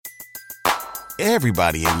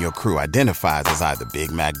Everybody in your crew identifies as either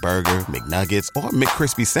Big Mac Burger, McNuggets, or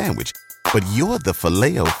McCrispy Sandwich. But you're the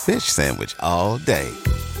Filet-O-Fish Sandwich all day.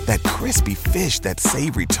 That crispy fish, that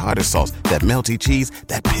savory tartar sauce, that melty cheese,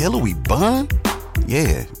 that pillowy bun.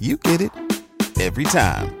 Yeah, you get it. Every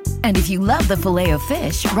time. And if you love the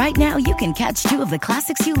Filet-O-Fish, right now you can catch two of the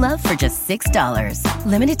classics you love for just $6.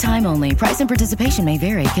 Limited time only. Price and participation may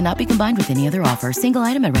vary. Cannot be combined with any other offer. Single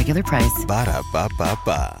item at regular price.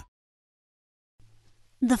 Ba-da-ba-ba-ba.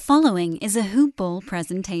 The following is a Hoop Ball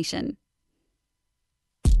presentation.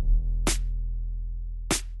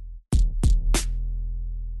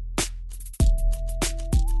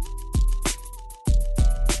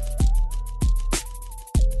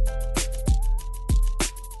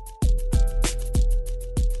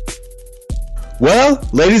 Well,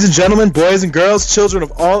 ladies and gentlemen, boys and girls, children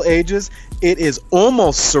of all ages, it is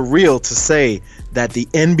almost surreal to say that the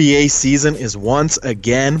NBA season is once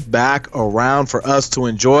again back around for us to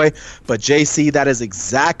enjoy. But JC, that is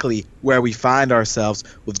exactly where we find ourselves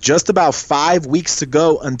with just about 5 weeks to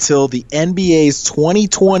go until the NBA's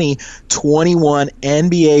 2020-21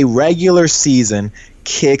 NBA regular season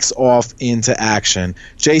kicks off into action.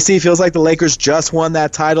 JC, feels like the Lakers just won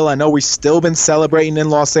that title. I know we've still been celebrating in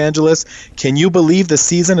Los Angeles. Can you believe the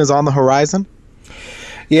season is on the horizon?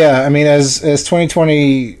 Yeah, I mean, as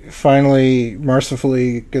 2020 finally,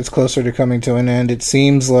 mercifully gets closer to coming to an end, it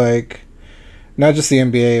seems like not just the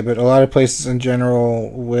NBA, but a lot of places in general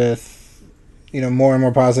with, more and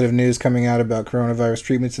more positive news coming out about coronavirus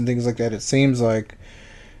treatments and things like that, it seems like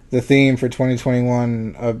the theme for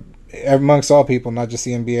 2021 amongst all people, not just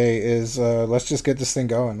the NBA, is let's just get this thing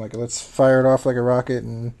going. Like, let's fire it off like a rocket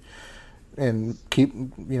and keep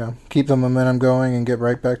the momentum going and get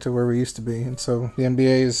right back to where we used to be. And so the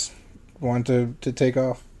NBA is want to take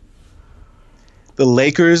off. The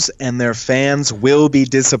Lakers and their fans will be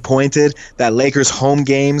disappointed that Lakers home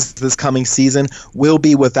games this coming season will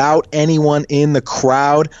be without anyone in the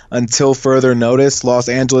crowd until further notice. Los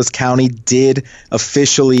Angeles County did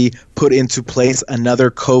officially put into place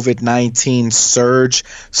another COVID-19 surge.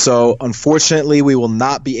 So unfortunately, we will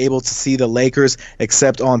not be able to see the Lakers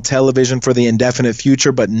except on television for the indefinite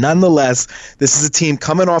future. But nonetheless, this is a team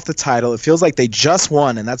coming off the title. It feels like they just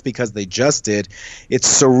won, and that's because they just did.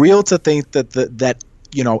 It's surreal to think that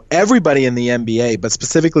everybody in the NBA, but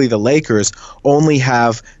specifically the Lakers, only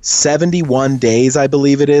have 71 days, I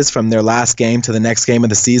believe it is, from their last game to the next game of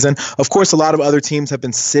the season. Of course, a lot of other teams have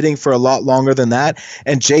been sitting for a lot longer than that.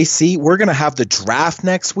 And JC, we're going to have the draft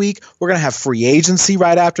next week. We're going to have free agency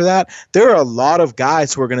right after that. There are a lot of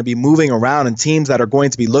guys who are going to be moving around and teams that are going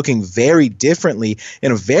to be looking very differently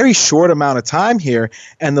in a very short amount of time here.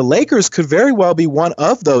 And the Lakers could very well be one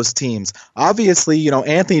of those teams. Obviously,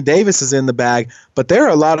 Anthony Davis is in the bag, but there are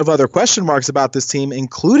a lot of other question marks about this team,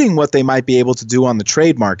 including what they might be able to do on the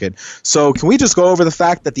trade market. So can we just go over the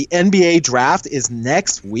fact that the NBA draft is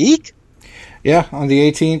next week? Yeah, on the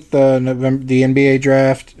 18th, November, the NBA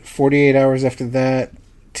draft. 48 hours after that,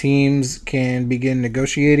 teams can begin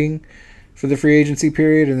negotiating for the free agency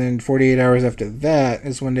period, and then 48 hours after that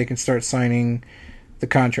is when they can start signing the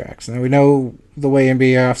contracts. Now, we know the way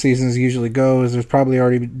NBA off seasons usually goes. There's probably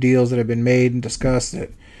already deals that have been made and discussed that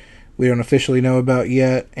we don't officially know about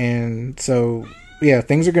yet. And so, yeah,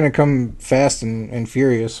 things are going to come fast and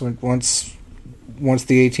furious once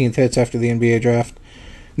the 18th hits after the NBA draft.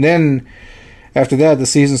 And then after that, the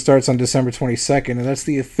season starts on December 22nd, and that's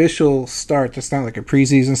the official start. That's not like a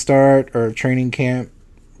preseason start or a training camp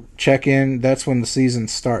check-in. That's when the season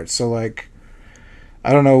starts. So, I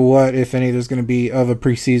don't know what, if any, there's going to be of a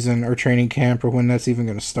preseason or training camp or when that's even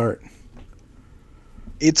going to start.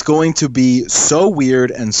 It's going to be so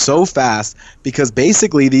weird and so fast because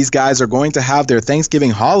basically these guys are going to have their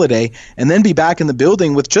Thanksgiving holiday and then be back in the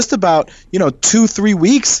building with just about, 2-3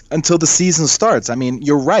 weeks until the season starts. I mean,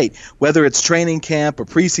 you're right. Whether it's training camp or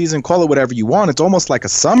preseason, call it whatever you want, it's almost like a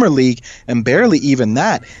summer league and barely even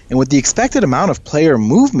that. And with the expected amount of player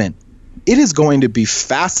movement, it is going to be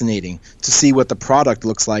fascinating to see what the product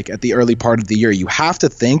looks like at the early part of the year. You have to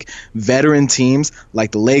think veteran teams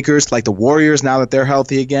like the Lakers, like the Warriors, now that they're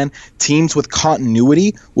healthy again, teams with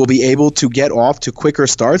continuity will be able to get off to quicker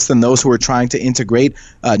starts than those who are trying to integrate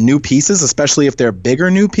new pieces, especially if they're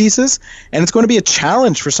bigger new pieces. And it's going to be a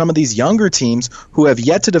challenge for some of these younger teams who have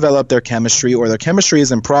yet to develop their chemistry, or their chemistry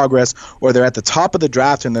is in progress, or they're at the top of the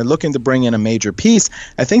draft and they're looking to bring in a major piece.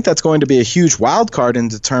 I think that's going to be a huge wild card in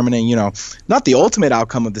determining, not the ultimate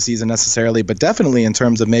outcome of the season necessarily, but definitely in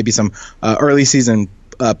terms of maybe some early season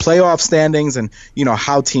playoff standings and,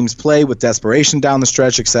 how teams play with desperation down the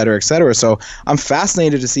stretch, et cetera, et cetera. So I'm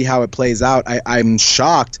fascinated to see how it plays out. I'm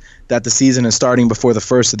shocked that the season is starting before the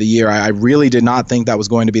first of the year. I really did not think that was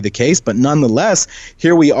going to be the case, but nonetheless,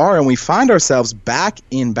 here we are, and we find ourselves back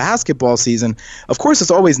in basketball season. Of course,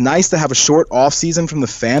 it's always nice to have a short off season from the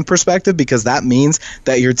fan perspective, because that means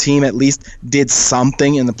that your team at least did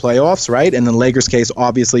something in the playoffs, right? In the Lakers' case,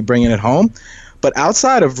 obviously bringing it home. But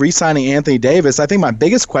outside of re-signing Anthony Davis, I think my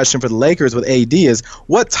biggest question for the Lakers with AD is,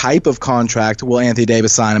 what type of contract will Anthony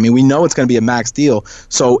Davis sign? I mean, we know it's going to be a max deal.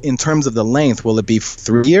 So in terms of the length, will it be for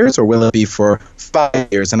 3 years or will it be for 5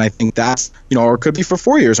 years? And I think that's, or it could be for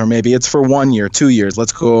 4 years, or maybe it's for 1 year, 2 years.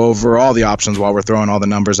 Let's go over all the options while we're throwing all the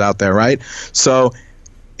numbers out there, right? So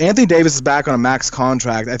Anthony Davis is back on a max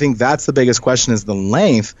contract. I think that's the biggest question, is the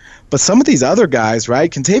length. But some of these other guys, right?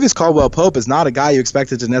 Kentavious Caldwell-Pope is not a guy you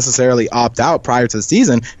expected to necessarily opt out prior to the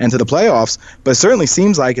season and to the playoffs, but it certainly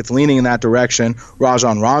seems like it's leaning in that direction.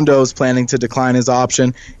 Rajon Rondo is planning to decline his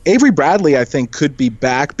option. Avery Bradley, I think, could be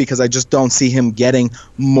back, because I just don't see him getting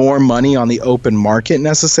more money on the open market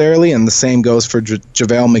necessarily, and the same goes for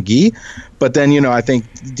JaVale McGee. But then, I think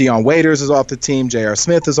Dion Waiters is off the team, J.R.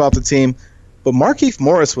 Smith is off the team. But Markieff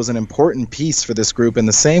Morris was an important piece for this group, and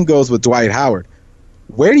the same goes with Dwight Howard.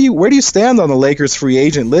 Where do you stand on the Lakers free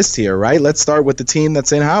agent list here, right? Let's start with the team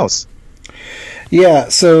that's in-house. Yeah,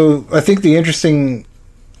 so I think the interesting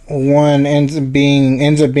one ends up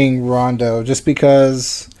being Rondo, just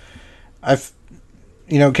because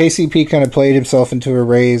KCP kind of played himself into a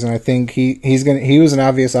raise, and I think he was an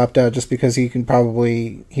obvious opt-out just because he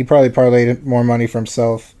probably parlayed more money for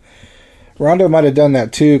himself. Rondo might have done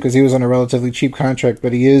that too, because he was on a relatively cheap contract,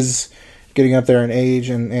 but he is getting up there in age,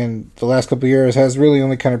 and the last couple of years has really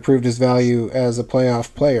only kind of proved his value as a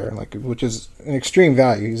playoff player, which is an extreme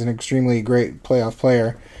value. He's an extremely great playoff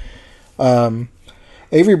player.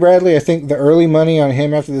 Avery Bradley, I think the early money on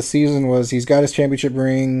him after the season was he's got his championship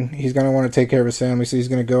ring, he's going to want to take care of his family, so he's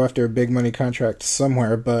going to go after a big money contract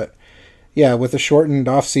somewhere. But yeah, with a shortened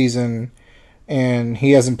off season, and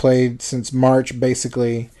he hasn't played since March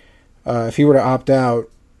basically. If he were to opt out,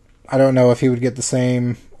 I don't know if he would get the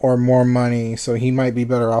same or more money, so he might be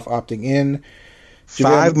better off opting in.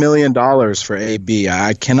 $5 million for AB.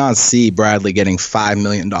 I cannot see Bradley getting $5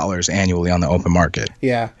 million annually on the open market.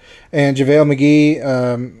 Yeah, and JaVale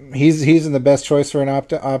McGee, he's in the best choice for an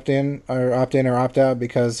opt-in or opt-out,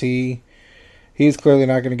 because he's clearly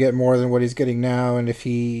not going to get more than what he's getting now, and if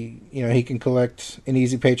he can collect an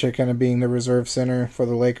easy paycheck, kind of being the reserve center for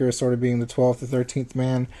the Lakers, sort of being the 12th or 13th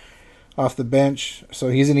man off the bench, so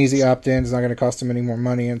he's an easy opt-in. It's not going to cost him any more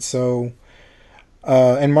money. And so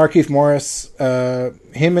and Markieff Morris,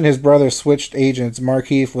 him and his brother switched agents.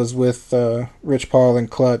 Markieff was with Rich Paul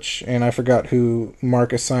and Clutch, and I forgot who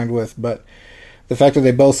Marcus signed with, but the fact that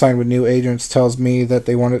they both signed with new agents tells me that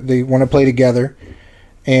they want to play together.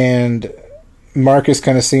 And Marcus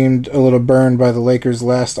kind of seemed a little burned by the Lakers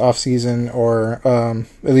last offseason, or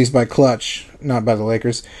at least by Clutch, not by the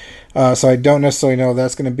Lakers. So I don't necessarily know what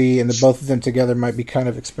that's going to be, and the both of them together might be kind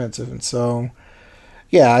of expensive. And so,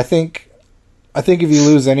 yeah, I think if you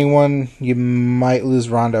lose anyone, you might lose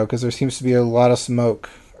Rondo, because there seems to be a lot of smoke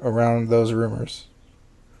around those rumors.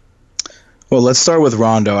 Well, let's start with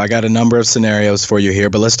Rondo. I got a number of scenarios for you here,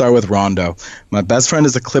 but let's start with Rondo. My best friend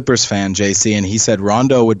is a Clippers fan, JC, and he said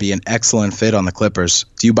Rondo would be an excellent fit on the Clippers.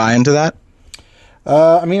 Do you buy into that?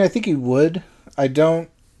 I think he would. I don't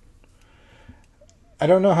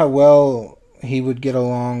know how well he would get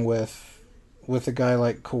along with a guy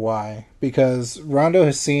like Kawhi, because Rondo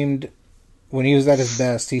has seemed, when he was at his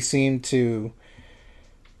best, he seemed to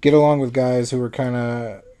get along with guys who were kind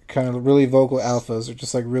of really vocal alphas, or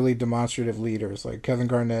just like really demonstrative leaders, like Kevin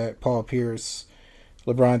Garnett, Paul Pierce,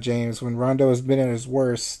 LeBron James. When Rondo has been at his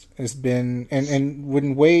worst, has been and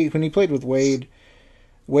when he played with Wade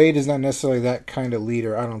is not necessarily that kind of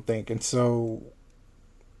leader, I don't think. And so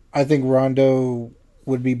I think Rondo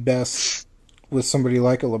would be best with somebody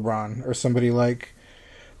like a LeBron, or somebody like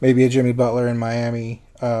maybe a Jimmy Butler in Miami.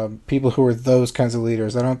 People who are those kinds of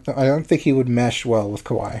leaders. I don't think he would mesh well with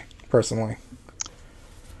Kawhi, personally.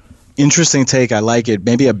 Interesting take. I like it.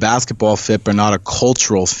 Maybe a basketball fit, but not a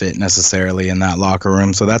cultural fit necessarily in that locker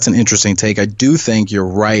room. So that's an interesting take. I do think you're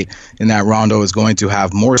right in that Rondo is going to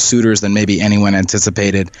have more suitors than maybe anyone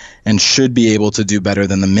anticipated, and should be able to do better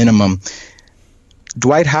than the minimum.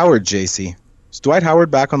 Dwight Howard, JC. Is Dwight Howard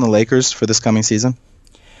back on the Lakers for this coming season?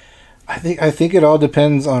 I think it all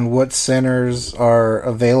depends on what centers are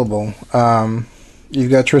available.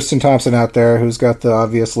 You've got Tristan Thompson out there, who's got the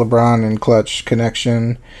obvious LeBron and Clutch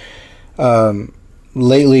connection.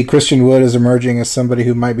 Lately, Christian Wood is emerging as somebody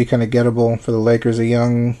who might be kind of gettable for the Lakers, a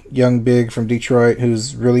young big from Detroit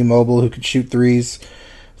who's really mobile, who can shoot threes,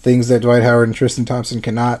 things that Dwight Howard and Tristan Thompson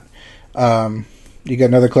cannot. You got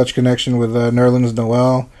another clutch connection with Nerlens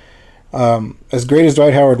Noel. As great as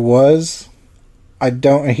Dwight Howard was,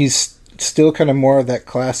 he's still kind of more of that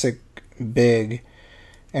classic big,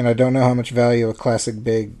 and I don't know how much value a classic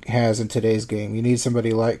big has in today's game. You need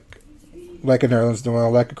somebody like a Nerlens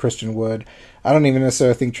Noel, like a Christian Wood. I don't even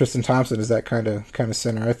necessarily think Tristan Thompson is that kind of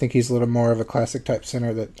center. I think he's a little more of a classic type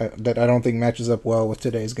center that I don't think matches up well with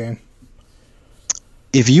today's game.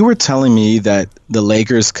 If you were telling me that the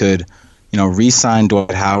Lakers could, re-sign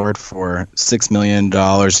Dwight Howard for $6 million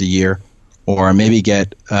a year, or maybe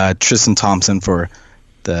get Tristan Thompson for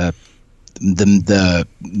the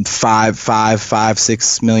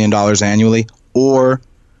 $6 million annually, or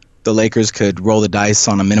the Lakers could roll the dice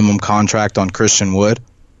on a minimum contract on Christian Wood,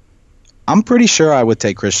 I'm pretty sure I would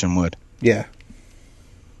take Christian Wood. Yeah.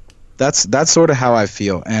 That's sort of how I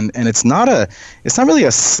feel. And it's not really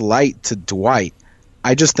a slight to Dwight.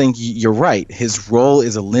 I just think you're right. His role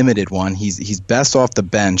is a limited one. He's best off the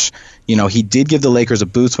bench. He did give the Lakers a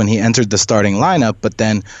boost when he entered the starting lineup, but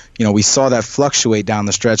then, we saw that fluctuate down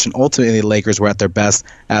the stretch, and ultimately the Lakers were at their best,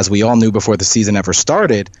 as we all knew before the season ever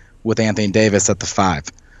started, with Anthony Davis at the 5.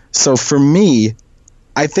 So for me,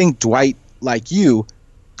 I think Dwight, like you,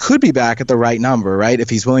 could be back at the right number, right? If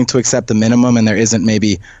he's willing to accept the minimum and there isn't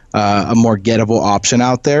maybe a more gettable option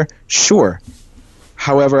out there, sure.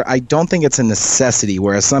 However, I don't think it's a necessity,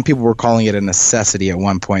 whereas some people were calling it a necessity at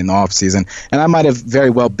one point in the offseason. And I might have very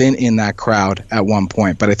well been in that crowd at one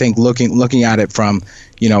point. But I think looking at it from,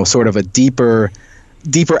 sort of a deeper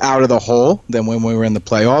out of the hole than when we were in the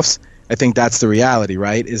playoffs, I think that's the reality,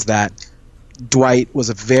 right? Is that Dwight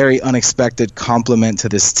was a very unexpected complement to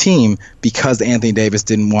this team because Anthony Davis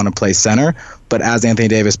didn't want to play center. But as Anthony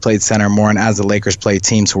Davis played center more and as the Lakers played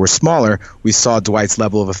teams who were smaller, we saw Dwight's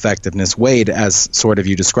level of effectiveness wane, as sort of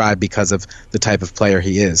you described, because of the type of player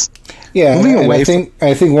he is. Yeah, and I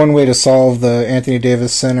think one way to solve the Anthony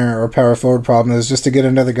Davis center or power forward problem is just to get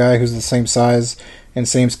another guy who's the same size and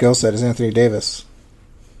same skill set as Anthony Davis.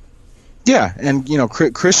 Yeah, and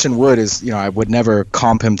Christian Wood is, I would never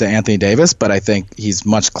comp him to Anthony Davis, but I think he's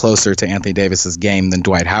much closer to Anthony Davis's game than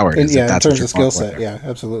Dwight Howard is. In terms of skill set, yeah,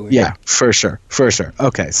 absolutely. Yeah, for sure.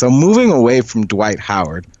 Okay, so moving away from Dwight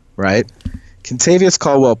Howard, right? Kentavious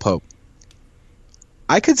Caldwell-Pope.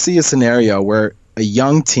 I could see a scenario where a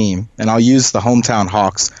young team, and I'll use the hometown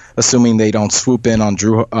Hawks, assuming they don't swoop in on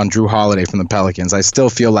Drew Holiday from the Pelicans. I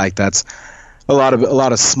still feel like that's a lot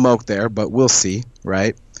of smoke there, but we'll see,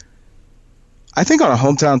 right? I think on a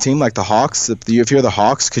hometown team like the Hawks, if you're the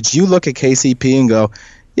Hawks, could you look at KCP and go,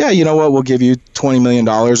 yeah, you know what, we'll give you $20 million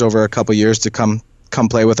over a couple years to come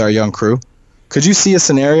play with our young crew? Could you see a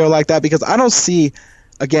scenario like that? Because I don't see,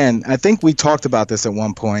 again, I think we talked about this at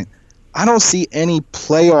one point, I don't see any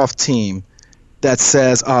playoff team that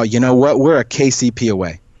says, oh, you know what, we're a KCP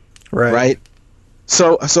away. Right?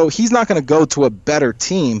 So he's not going to go to a better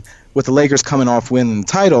team with the Lakers coming off winning the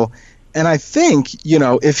title. And I think,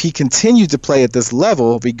 if he continued to play at this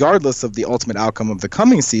level, regardless of the ultimate outcome of the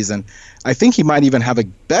coming season, I think he might even have a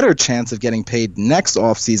better chance of getting paid next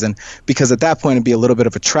offseason, because at that point it'd be a little bit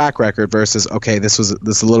of a track record versus, okay, this is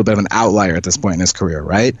a little bit of an outlier at this point in his career,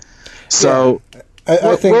 right? So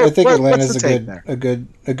I think Atlanta's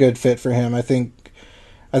a good fit for him. I think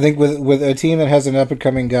with a team that has an up and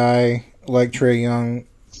coming guy like Trae Young,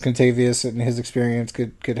 Kentavious and his experience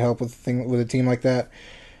could help with a team like that.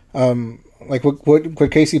 Like what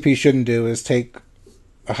KCP shouldn't do is take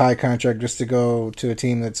a high contract just to go to a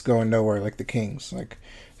team that's going nowhere, like the Kings. Like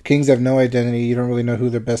the Kings have no identity. You don't really know who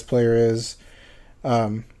their best player is.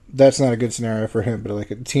 That's not a good scenario for him. But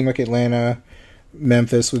like a team like Atlanta,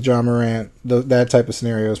 Memphis with John Morant, that type of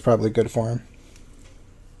scenario is probably good for him.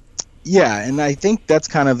 Yeah, and I think that's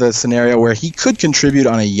kind of the scenario where he could contribute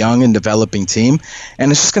on a young and developing team, and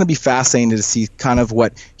it's just going to be fascinating to see kind of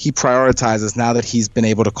what he prioritizes now that he's been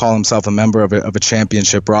able to call himself a member of a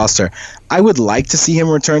championship roster. I would like to see him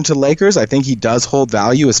return to the Lakers. I think he does hold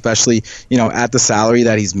value, especially, at the salary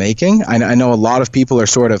that he's making. I know a lot of people are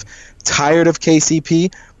sort of tired of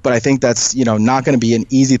KCP, but I think that's, not going to be an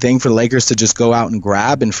easy thing for the Lakers to just go out and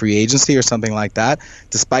grab in free agency or something like that.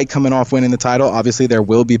 Despite coming off winning the title, obviously there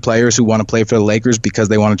will be players who want to play for the Lakers because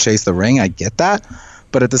they want to chase the ring. I get that.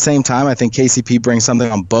 But at the same time, I think KCP brings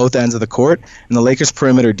something on both ends of the court, and the Lakers'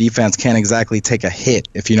 perimeter defense can't exactly take a hit,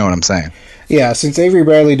 if you know what I'm saying. Yeah, since Avery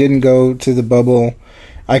Bradley didn't go to the bubble,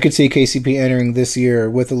 I could see KCP entering this year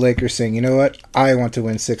with the Lakers saying, you know what, I want to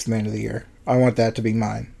win Sixth Man of the Year. I want that to be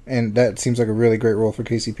mine. And that seems like a really great role for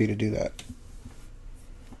KCP to do that.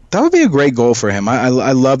 That would be a great goal for him. I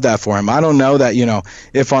love that for him. I don't know that,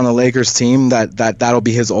 if on the Lakers team that'll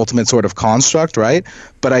be his ultimate sort of construct, right?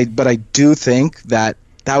 But I do think that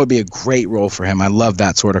That would be a great role for him. I love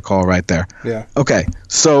that sort of call right there. Yeah. Okay,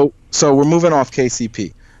 so we're moving off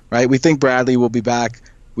KCP, right? We think Bradley will be back.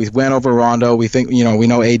 We went over Rondo. We think, we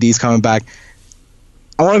know AD's coming back.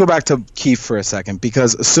 I want to go back to Keith for a second,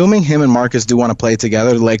 because assuming him and Marcus do want to play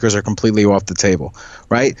together, the Lakers are completely off the table,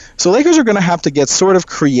 right? So Lakers are going to have to get sort of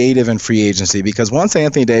creative in free agency, because once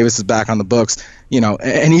Anthony Davis is back on the books,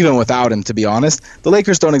 and even without him, to be honest, the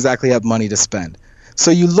Lakers don't exactly have money to spend.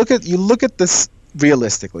 So you look at this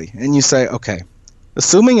realistically, and you say, okay,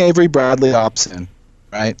 assuming Avery Bradley opts in,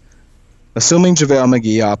 right? Assuming JaVale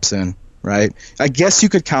McGee opts in, right? I guess you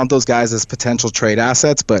could count those guys as potential trade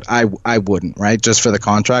assets, but I wouldn't, right? Just for the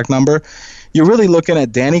contract number. You're really looking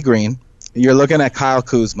at Danny Green, you're looking at Kyle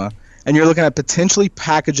Kuzma, and you're looking at potentially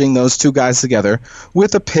packaging those two guys together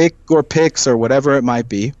with a pick or picks or whatever it might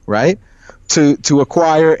be, right? To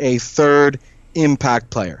acquire a third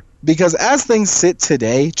impact player. Because as things sit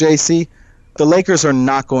today, JC, the Lakers are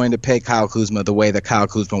not going to pay Kyle Kuzma the way that Kyle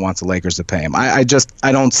Kuzma wants the Lakers to pay him. I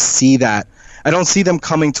don't see that. I don't see them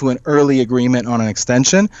coming to an early agreement on an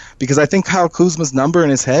extension, because I think Kyle Kuzma's number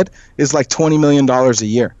in his head is like $20 million a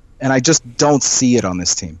year. And I just don't see it on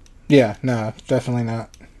this team. Yeah, no, definitely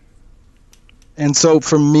not. And so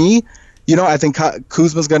for me, I think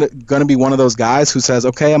Kuzma's gonna be one of those guys who says,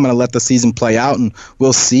 okay, I'm going to let the season play out and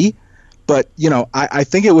we'll see. But, I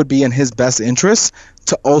think it would be in his best interest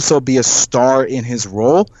to also be a star in his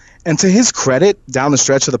role. And to his credit, down the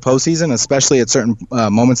stretch of the postseason, especially at certain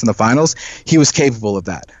moments in the finals, he was capable of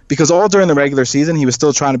that. Because all during the regular season, he was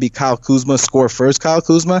still trying to be Kyle Kuzma, score first Kyle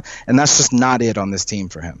Kuzma, and that's just not it on this team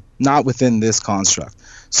for him. Not within this construct.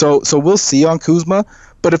 So we'll see on Kuzma.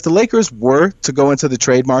 But if the Lakers were to go into the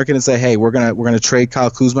trade market and say, hey, we're gonna trade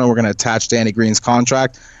Kyle Kuzma and we're gonna attach Danny Green's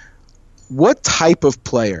contract, what type of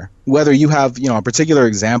player, whether you have a particular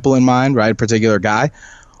example in mind, right, a particular guy,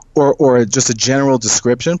 or just a general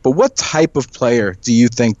description, but what type of player do you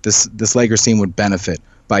think this Lakers team would benefit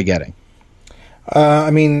by getting?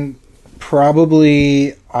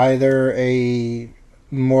 Probably either a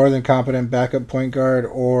more than competent backup point guard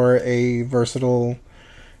or a versatile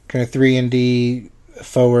kind of 3-and-D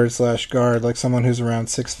forward/guard, like someone who's around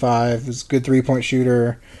 6'5", who's a good 3-point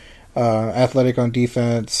shooter, athletic on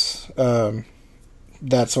defense,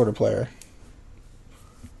 that sort of player.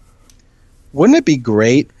 Wouldn't it be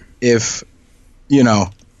great if,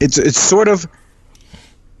 it's sort of,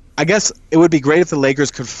 I guess it would be great if the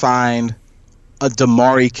Lakers could find a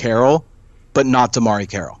DeMarre Carroll, but not DeMarre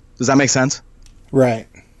Carroll. Does that make sense? Right.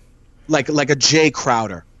 Like a Jay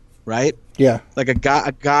Crowder, right? Yeah. Like a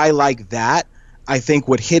guy like that, I think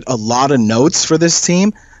would hit a lot of notes for this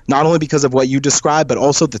team, not only because of what you described, but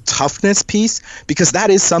also the toughness piece, because that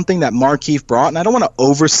is something that Markieff brought, and I don't want to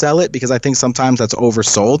oversell it because I think sometimes that's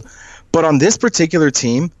oversold. But on this particular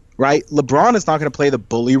team, right, LeBron is not going to play the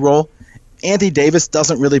bully role. Anthony Davis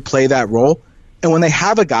doesn't really play that role. And when they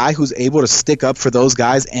have a guy who's able to stick up for those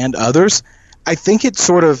guys and others, I think it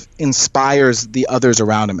sort of inspires the others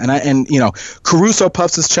around him. And Caruso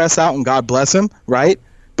puffs his chest out, and God bless him, right?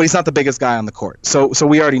 But he's not the biggest guy on the court. So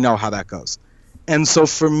we already know how that goes. And so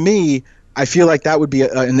for me, I feel like that would be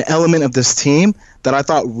an element of this team that I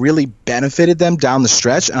thought really benefited them down the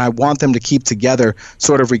stretch, and I want them to keep together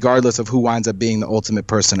sort of regardless of who winds up being the ultimate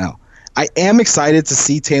personnel. I am excited to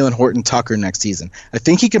see Talen Horton-Tucker next season. I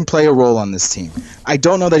think he can play a role on this team. I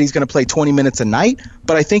don't know that he's going to play 20 minutes a night,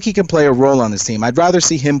 but I think he can play a role on this team. I'd rather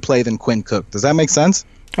see him play than Quinn Cook. Does that make sense?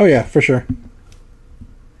 Oh, yeah, for sure.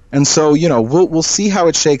 And so, we'll see how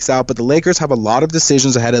it shakes out, but the Lakers have a lot of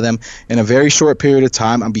decisions ahead of them in a very short period of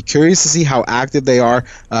time. I'll be curious to see how active they are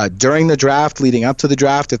during the draft, leading up to the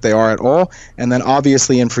draft, if they are at all, and then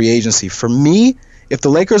obviously in free agency. For me, if the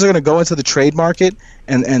Lakers are going to go into the trade market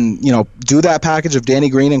and do that package of Danny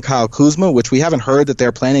Green and Kyle Kuzma, which we haven't heard that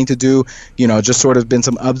they're planning to do, just sort of been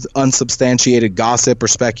some unsubstantiated gossip or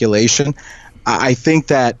speculation, I think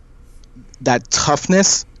that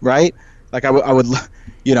toughness, right? Like I would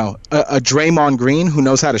a Draymond Green who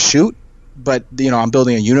knows how to shoot, but I'm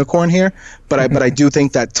building a unicorn here. But I do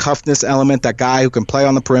think that toughness element, that guy who can play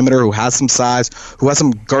on the perimeter, who has some size, who has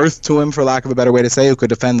some girth to him, for lack of a better way to say, who could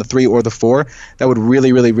defend the 3 or the 4, that would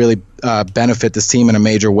really, really, really benefit this team in a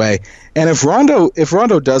major way. And if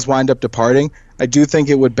Rondo does wind up departing, I do think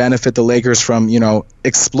it would benefit the Lakers from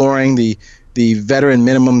exploring the veteran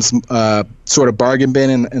minimums sort of bargain bin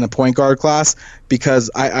in the point guard class,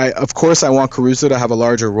 because I of course I want Caruso to have a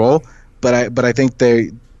larger role, but I think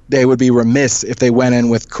they would be remiss if they went in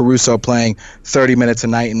with Caruso playing 30 minutes a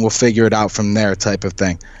night and we'll figure it out from there type of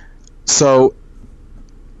thing. So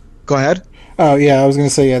go ahead. Oh yeah, I was going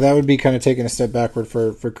to say, that would be kind of taking a step backward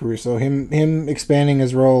for Caruso. Him expanding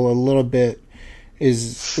his role a little bit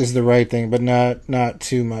is the right thing, but not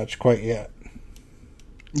too much quite yet.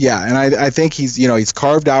 Yeah, and I think he's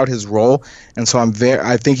carved out his role, and so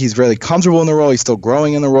I think he's really comfortable in the role. He's still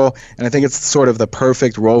growing in the role, and I think it's sort of the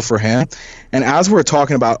perfect role for him. And as we're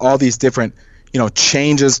talking about all these different,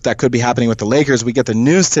 changes that could be happening with the Lakers, we get the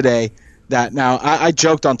news today that now I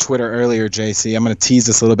joked on Twitter earlier, JC. I'm going to tease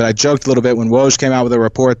this a little bit. I joked a little bit when Woj came out with a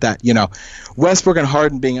report that, Westbrook and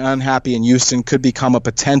Harden being unhappy in Houston could become a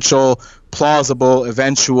potential, plausible,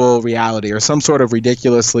 eventual reality, or some sort of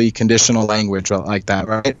ridiculously conditional language like that,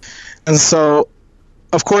 right? And so,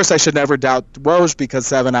 of course, I should never doubt Woj because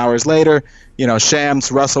 7 hours later, Shams,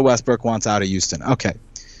 Russell Westbrook wants out of Houston. Okay.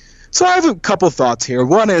 So I have a couple thoughts here.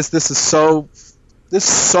 One is this is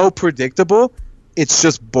so predictable. It's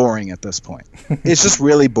just boring at this point. It's just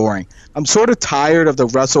really boring. I'm sort of tired of the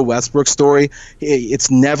Russell Westbrook story.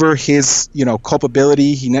 It's never his,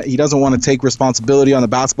 culpability. He doesn't want to take responsibility on the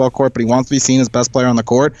basketball court, but he wants to be seen as best player on the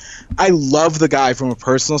court. I love the guy from a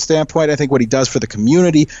personal standpoint. I think what he does for the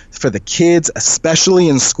community, for the kids, especially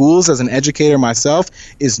in schools as an educator myself,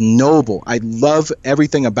 is noble. I love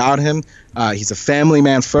everything about him. He's a family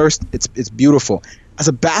man first. It's beautiful. As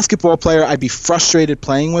a basketball player, I'd be frustrated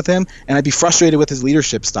playing with him, and I'd be frustrated with his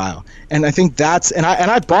leadership style. And I think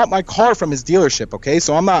I bought my car from his dealership, okay?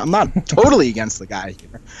 So I'm not totally against the guy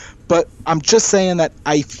here. But I'm just saying that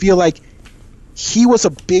I feel like he was a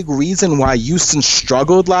big reason why Houston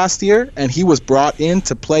struggled last year, and he was brought in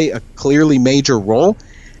to play a clearly major role.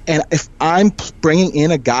 And if I'm bringing in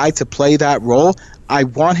a guy to play that role, I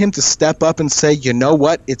want him to step up and say, you know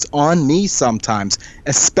what, it's on me sometimes,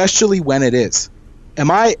 especially when it is. Am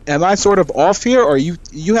I sort of off here, or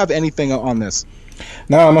you have anything on this?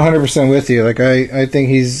 No, I'm 100% with you. Like I think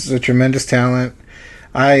he's a tremendous talent.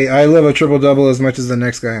 I love a triple-double as much as the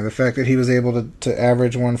next guy. The fact that he was able to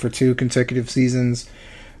average one for 2 consecutive seasons,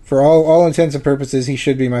 for all intents and purposes, he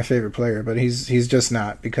should be my favorite player, but he's just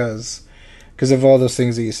not because of all those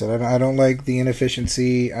things that you said. I don't like the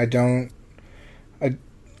inefficiency. And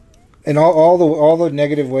all the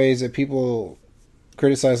negative ways that people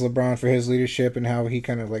criticize LeBron for his leadership and how he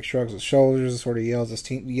kind of like shrugs his shoulders and sort of yells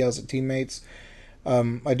at teammates.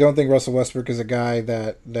 I don't think Russell Westbrook is a guy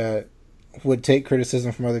that would take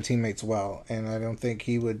criticism from other teammates well, and I don't think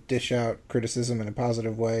he would dish out criticism in a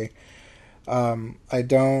positive way. I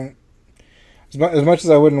don't, as much as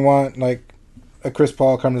I wouldn't want like a Chris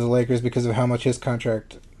Paul come to the Lakers because of how much his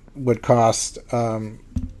contract would cost.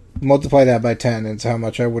 Multiply that by 10 into how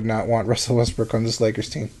much I would not want Russell Westbrook on this Lakers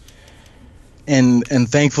team. And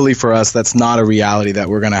thankfully for us, that's not a reality that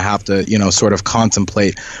we're going to have to, sort of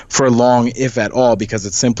contemplate for long, if at all, because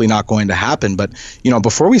it's simply not going to happen. But,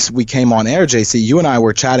 before we came on air, JC, you and I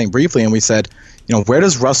were chatting briefly and we said, where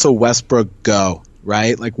does Russell Westbrook go,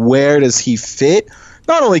 right? Like, where does he fit?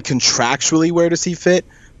 Not only contractually, where does he fit?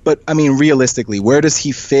 But, I mean, realistically, where does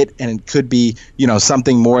he fit? And it could be,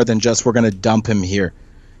 something more than just we're going to dump him here.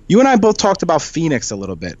 You and I both talked about Phoenix a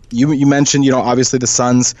little bit. You mentioned, obviously the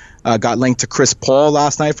Suns got linked to Chris Paul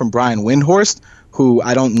last night from Brian Windhorst, who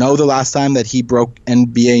I don't know the last time that he broke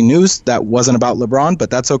NBA news that wasn't about LeBron, but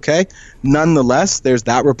that's okay. Nonetheless, there's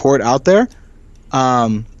that report out there.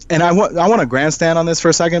 And I want to grandstand on this for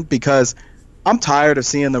a second because I'm tired of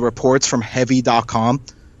seeing the reports from Heavy.com.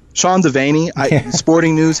 Sean Devaney,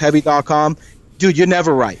 Sporting News, Heavy.com. Dude, you're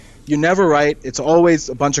never right. You're never right. It's always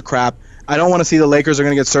a bunch of crap. I don't want to see the Lakers are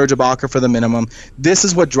going to get Serge Ibaka for the minimum. This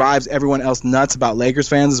is what drives everyone else nuts about Lakers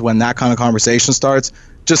fans is when that kind of conversation starts.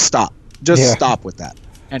 Just stop. Stop with that.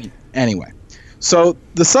 Anyway, so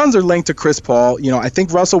the Suns are linked to Chris Paul. I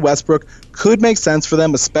think Russell Westbrook could make sense for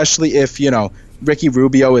them, especially if, Ricky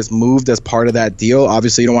Rubio is moved as part of that deal.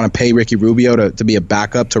 Obviously, you don't want to pay Ricky Rubio to be a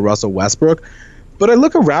backup to Russell Westbrook. But I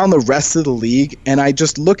look around the rest of the league, and I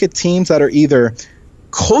just look at teams that are either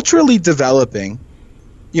culturally developing.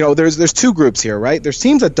 There's 2 groups here, right? There's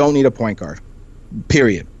teams that don't need a point guard,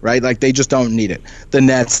 period, right? Like, they just don't need it. The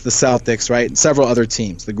Nets, the Celtics, right? And several other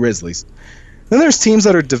teams, the Grizzlies. Then there's teams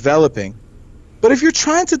that are developing. But if you're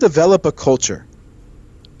trying to develop a culture,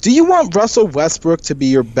 do you want Russell Westbrook to be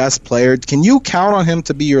your best player? Can you count on him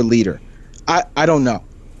to be your leader? I don't know.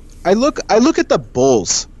 I look at the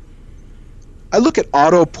Bulls. I look at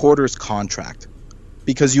Otto Porter's contract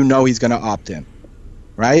because he's going to opt in,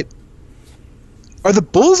 right? Are the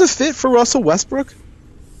Bulls a fit for Russell Westbrook?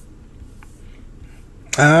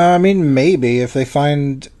 I mean, maybe if they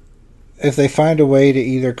find a way to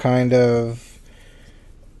either kind of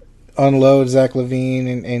unload Zach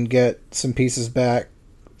LaVine and get some pieces back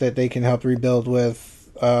that they can help rebuild with.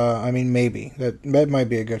 I mean, maybe that might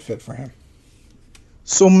be a good fit for him.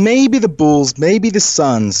 So maybe the Bulls, maybe the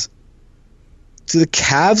Suns. Do the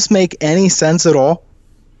Cavs make any sense at all?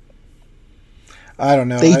 I don't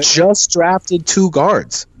know. They just drafted 2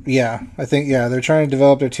 guards. Yeah, I think they're trying to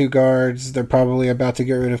develop their 2 guards. They're probably about to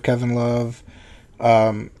get rid of Kevin Love.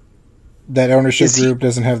 That ownership group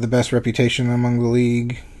doesn't have the best reputation among the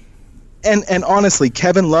league. And honestly,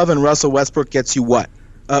 Kevin Love and Russell Westbrook gets you what?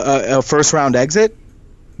 A first round exit?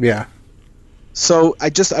 Yeah. So I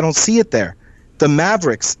don't see it there. The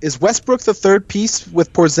Mavericks, is Westbrook the third piece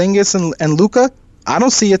with Porzingis and Luka? I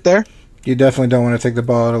don't see it there. You definitely don't want to take the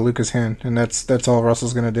ball out of Luka's hand, and that's all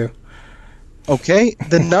Russell's going to do. Okay,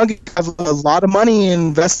 the Nuggets have a lot of money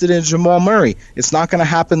invested in Jamal Murray. It's not going to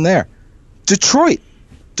happen there. Detroit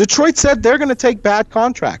said they're going to take bad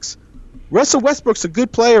contracts. Russell Westbrook's a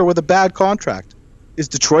good player with a bad contract. Is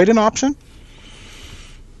Detroit an option?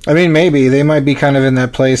 I mean, maybe. They might be kind of in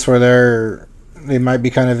that place where they might be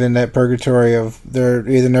kind of in that purgatory of they're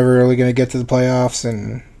either never really going to get to the playoffs,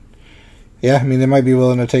 and yeah, I mean, they might be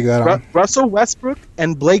willing to take that on. Russell Westbrook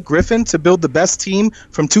and Blake Griffin to build the best team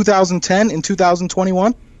from 2010 in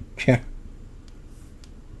 2021? Yeah.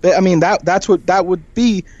 I mean, that's what that would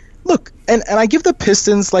be. Look, and I give the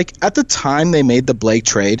Pistons, like, at the time they made the Blake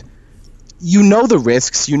trade, you know the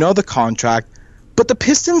risks, you know the contract, but the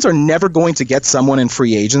Pistons are never going to get someone in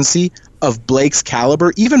free agency of Blake's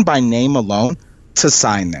caliber, even by name alone, to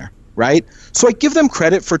sign there, right? So I give them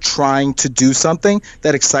credit for trying to do something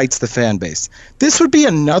that excites the fan base. This would be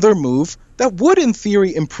another move that would, in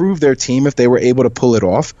theory, improve their team if they were able to pull it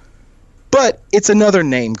off. But it's another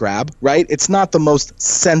name grab, right? It's not the most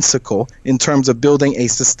sensical in terms of building a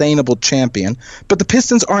sustainable champion. But the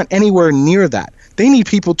Pistons aren't anywhere near that. They need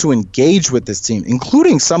people to engage with this team,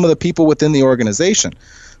 including some of the people within the organization.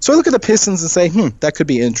 So I look at the Pistons and say, that could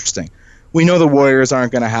be interesting. We know the Warriors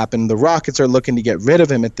aren't going to happen. The Rockets are looking to get rid of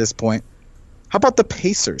him at this point. How about the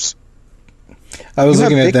Pacers? I was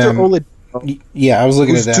looking at them. Yeah, I was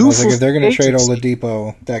looking at them. I was like, if they're going to trade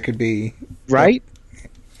Oladipo, that could be... Right?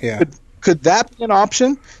 Yeah. Could that be an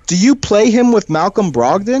option? Do you play him with Malcolm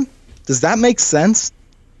Brogdon? Does that make sense?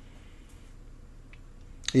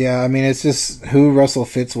 Yeah, I mean, it's just who Russell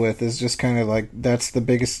fits with is just kind of like, that's the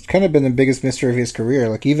biggest, kind of been the biggest mystery of his career.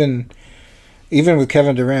 Like, even with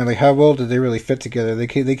Kevin Durant, like, how well did they really fit together?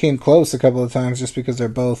 They came close a couple of times just because they're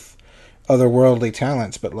both otherworldly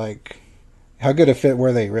talents, but, like, how good a fit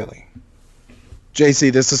were they really?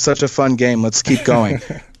 JC, this is such a fun game. Let's keep going.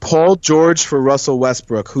 Paul George for Russell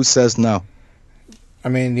Westbrook. Who says no? I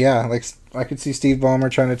mean, yeah, like, I could see Steve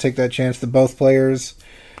Ballmer trying to take that chance. The both players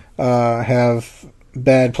have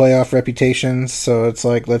bad playoff reputations, so it's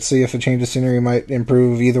like, let's see if a change of scenery might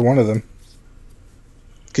improve either one of them.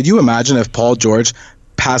 Could you imagine if Paul George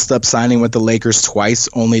passed up signing with the Lakers twice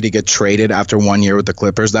only to get traded after 1 year with the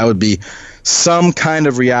Clippers? That would be some kind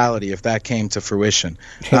of reality if that came to fruition.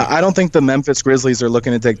 I don't think the Memphis Grizzlies are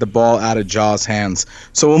looking to take the ball out of Ja's hands.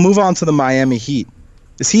 So we'll move on to the Miami Heat.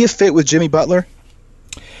 Is he a fit with Jimmy Butler?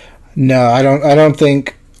 No, I don't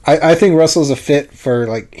think... I think Russell's a fit for,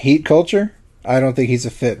 like, Heat culture. I don't think he's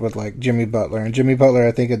a fit with, like, Jimmy Butler. And Jimmy Butler,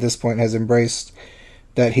 I think, at this point has embraced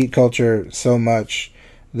that Heat culture so much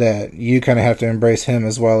that you kind of have to embrace him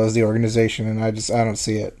as well as the organization, and I don't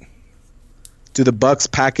see it. Do the Bucks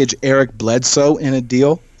package Eric Bledsoe in a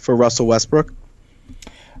deal for Russell Westbrook?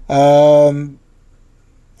 I mean,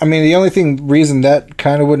 the only reason that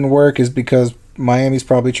kind of wouldn't work is because Miami's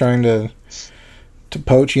probably trying to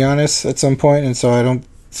poach Giannis at some point, and so I don't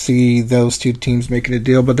see those two teams making a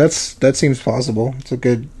deal, but that seems plausible. That's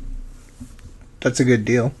a good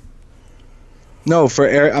deal. No, for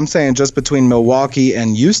Eric, I'm saying just between Milwaukee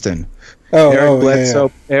and Houston.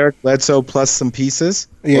 Eric Bledsoe plus some pieces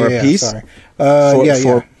or a piece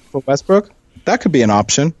for Westbrook. That could be an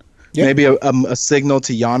option. Yep. Maybe a signal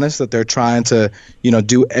to Giannis that they're trying to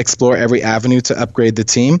explore every avenue to upgrade the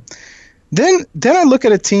team. Then I look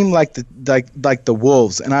at a team like the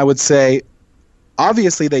Wolves, and I would say,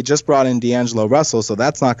 obviously they just brought in D'Angelo Russell, so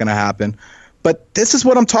that's not going to happen. But this is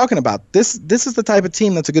what I'm talking about. This is the type of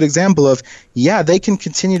team that's a good example of, yeah, they can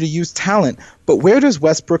continue to use talent, but where does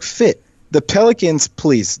Westbrook fit? The Pelicans,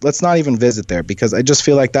 please, let's not even visit there, because I just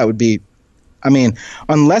feel like that would be, I mean,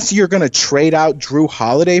 unless you're going to trade out Drew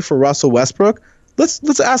Holiday for Russell Westbrook,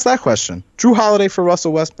 let's ask that question. Drew Holiday for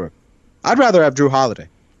Russell Westbrook. I'd rather have Drew Holiday.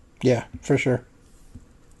 Yeah, for sure.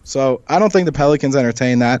 So I don't think the Pelicans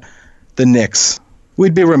entertain that. The Knicks.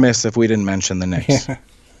 We'd be remiss if we didn't mention the Knicks. Yeah.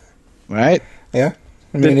 Right? Yeah.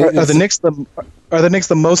 I mean, are the Knicks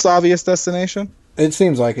the most obvious destination? It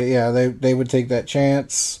seems like it, yeah. They would take that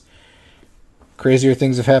chance. Crazier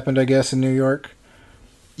things have happened, I guess, in New York.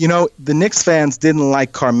 The Knicks fans didn't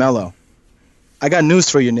like Carmelo. I got news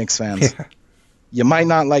for you, Knicks fans. Yeah. you might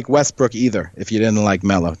not like Westbrook either if you didn't like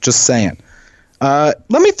Melo. Just saying. Let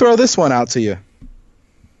me throw this one out to you.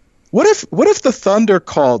 What if the Thunder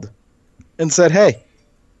called and said, "Hey,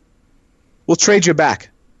 we'll trade you back"?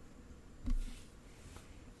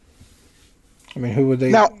 I mean, who would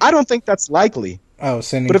they? Now, I don't think that's likely. Oh,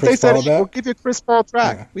 sending but if Chris they said, Paul "Hey, back? we'll give you Chris Paul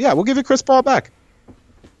back," yeah, we'll give you Chris Paul back.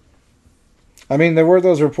 I mean, there were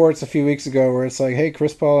those reports a few weeks ago where it's like, "Hey,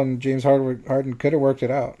 Chris Paul and James Harden could have worked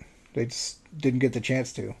it out. They just didn't get the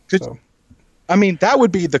chance to." So. I mean, that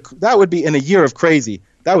would be in a year of crazy.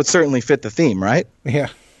 That would certainly fit the theme, right? Yeah.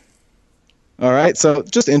 All right, so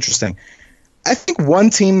just interesting. I think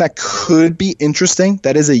one team that could be interesting,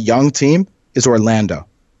 that is a young team, is Orlando.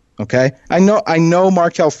 Okay, I know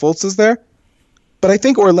Markelle Fultz is there, but I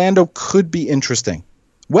think Orlando could be interesting.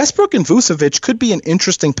 Westbrook and Vucevic could be an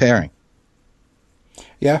interesting pairing.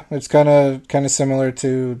 Yeah, it's kind of similar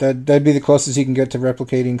to that. That'd be the closest you can get to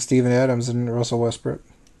replicating Steven Adams and Russell Westbrook.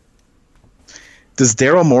 Does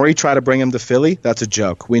Daryl Morey try to bring him to Philly? That's a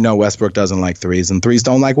joke. We know Westbrook doesn't like threes, and threes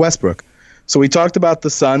don't like Westbrook. So we talked about the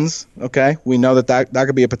Suns, okay? We know that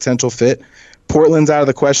could be a potential fit. Portland's out of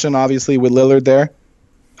the question, obviously, with Lillard there.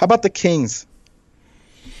 How about the Kings?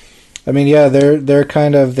 I mean, yeah, they're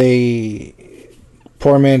kind of the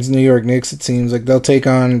poor man's New York Knicks, it seems. Like, they'll take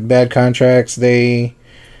on bad contracts. They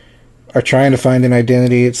are trying to find an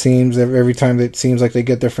identity, it seems. Every time it seems like they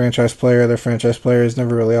get their franchise player is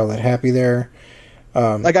never really all that happy there.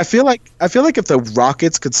 I feel like if the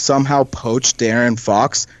Rockets could somehow poach De'Aaron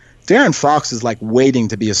Fox is like waiting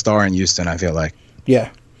to be a star in Houston, I feel like. Yeah.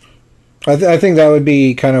 I think that would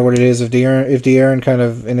be kind of what it is. If De'Aaron kind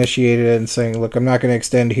of initiated it and saying, "Look, I'm not going to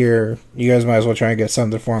extend here. You guys might as well try and get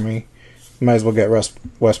something for me. You might as well get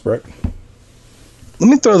Westbrook." Let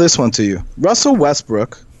me throw this one to you. Russell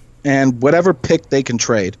Westbrook and whatever pick they can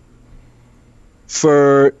trade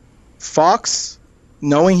for Fox,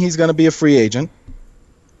 knowing he's going to be a free agent,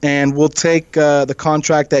 and we'll take the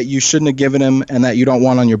contract that you shouldn't have given him and that you don't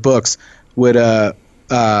want on your books with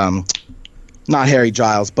not Harry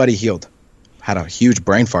Giles, Buddy Hield. Had a huge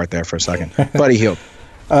brain fart there for a second. Buddy Hield.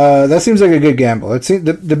 That seems like a good gamble. It's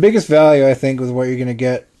the biggest value, I think, with what you're going to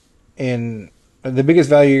get the biggest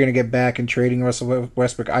value you're going to get back in trading Russell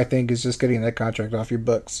Westbrook, I think, is just getting that contract off your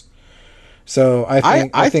books. So I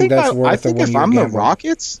think that's worth. I think if I'm the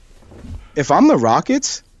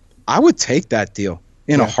Rockets, I would take that deal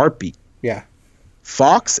in a heartbeat. Yeah.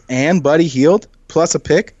 Fox and Buddy Hield plus a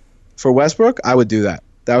pick for Westbrook, I would do that.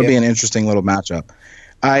 That would be an interesting little matchup.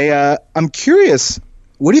 I'm curious,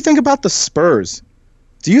 what do you think about the Spurs?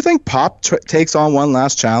 Do you think Pop takes on one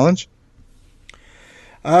last challenge?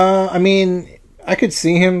 I mean, I could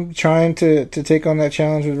see him trying to take on that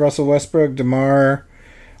challenge with Russell Westbrook. DeMar,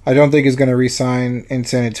 I don't think is going to re-sign in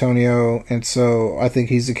San Antonio, and so I think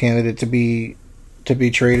he's a candidate to be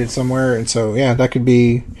traded somewhere. And so, yeah, that could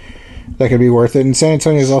be worth it. And San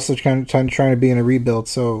Antonio is also trying to be in a rebuild,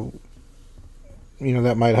 so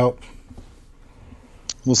that might help.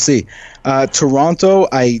 We'll see. Toronto,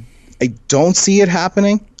 I don't see it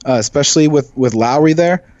happening, especially with Lowry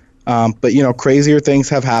there. But crazier things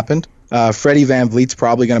have happened. Freddie VanVleet's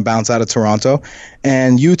probably going to bounce out of Toronto,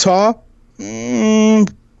 and Utah.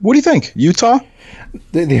 What do you think, Utah?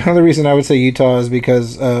 The only reason I would say Utah is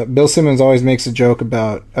because Bill Simmons always makes a joke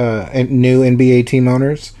about new NBA team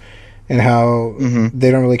owners and how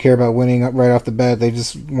they don't really care about winning right off the bat. They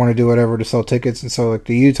just want to do whatever to sell tickets. And so, like,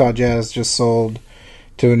 the Utah Jazz just sold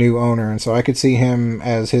to a new owner, and so I could see him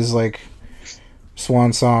as his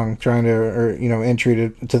swan song, trying to, or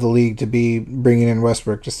entry to the league, to be bringing in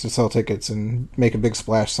Westbrook just to sell tickets and make a big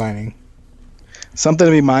splash signing. Something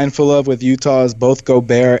to be mindful of with Utah is both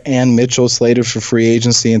Gobert and Mitchell slated for free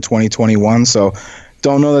agency in 2021. So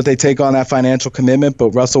don't know that they take on that financial commitment, but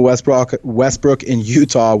Russell Westbrook in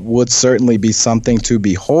Utah would certainly be something to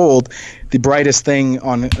behold. The brightest thing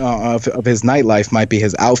of his nightlife might be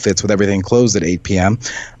his outfits with everything closed at 8 p.m.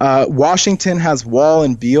 Washington has Wall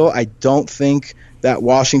and Beal. I don't think that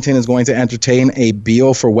Washington is going to entertain a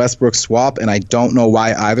Beal for Westbrook swap, and I don't know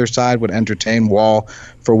why either side would entertain Wall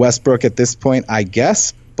for Westbrook at this point, I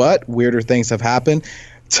guess, but weirder things have happened.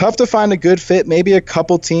 Tough to find a good fit. Maybe a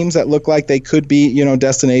couple teams that look like they could be,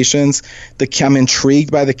 destinations. I'm intrigued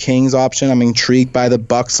by the Kings option. I'm intrigued by the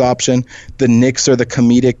Bucks option. The Knicks are the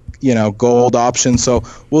comedic, gold option. So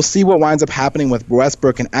we'll see what winds up happening with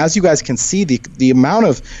Westbrook. And as you guys can see, the amount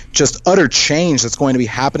of just utter change that's going to be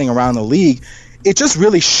happening around the league, it just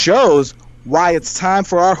really shows why it's time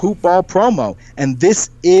for our Hoop Ball promo. And this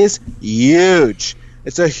is huge.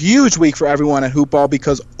 It's a huge week for everyone at Hoop Ball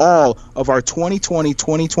because all of our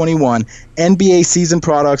 2020-2021 NBA season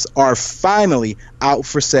products are finally out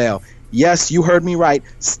for sale. Yes, you heard me right.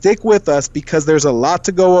 Stick with us because there's a lot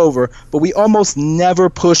to go over, but we almost never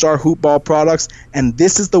push our hoop ball products, and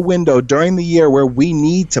this is the window during the year where we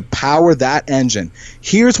need to power that engine.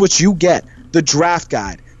 Here's what you get: the draft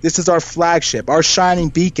guide. This is our flagship, our shining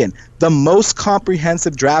beacon, the most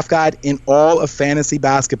comprehensive draft guide in all of fantasy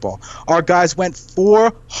basketball. Our guys went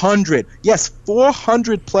 400, yes,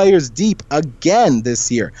 400 players deep again this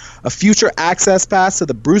year. A future access pass to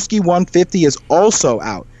the Brewski 150 is also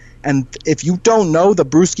out. And if you don't know the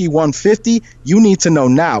Brewski 150, you need to know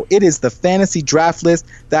now. It is the fantasy draft list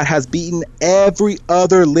that has beaten every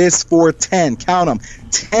other list for 10, count them,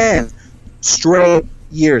 10 straight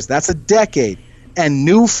years. That's a decade. And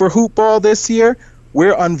new for Hoop Ball this year,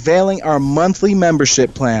 we're unveiling our monthly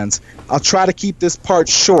membership plans. I'll try to keep this part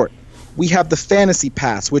short. We have the Fantasy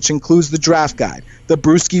Pass, which includes the Draft Guide, the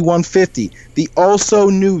Brewski 150, the also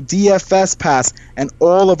new DFS Pass, and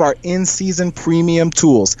all of our in-season premium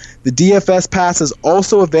tools. The DFS Pass is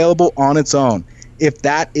also available on its own, if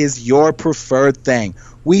that is your preferred thing.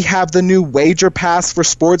 We have the new Wager Pass for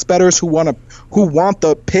sports bettors who want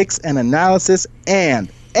the picks and analysis,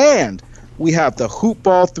 and we have the Hoop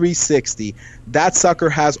Ball 360. That sucker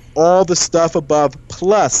has all the stuff above,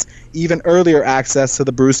 plus even earlier access to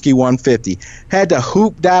the Brewski 150. Head to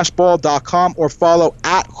hoop-ball.com or follow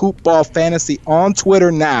at hoopballfantasy on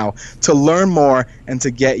Twitter now to learn more and to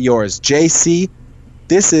get yours. JC,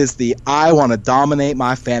 this is the I want to dominate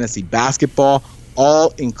my fantasy basketball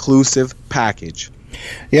all-inclusive package.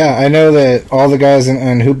 Yeah, I know that all the guys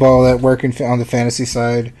in Hoop Ball that work on the fantasy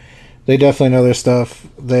side, they definitely know their stuff.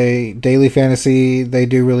 Daily fantasy, they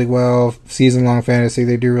do really well. Season-long fantasy,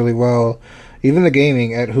 they do really well. Even the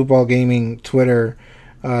gaming at Hoopball Gaming Twitter,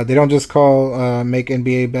 they don't just make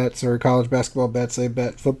NBA bets or college basketball bets. They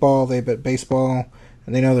bet football, they bet baseball,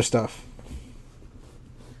 and they know their stuff.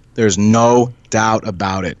 There's no doubt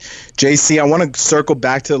about it. JC, I want to circle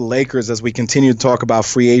back to the Lakers as we continue to talk about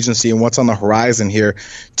free agency and what's on the horizon here.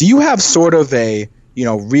 Do you have sort of a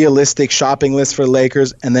realistic shopping list for the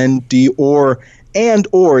Lakers, and then do you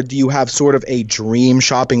have sort of a dream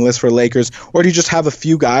shopping list for Lakers, or do you just have a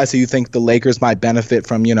few guys who you think the Lakers might benefit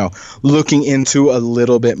from, looking into a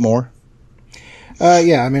little bit more?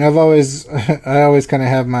 Yeah, I mean, I always kind of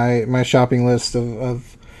have my shopping list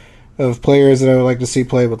of players that I would like to see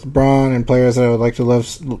play with LeBron, and players that I would like to love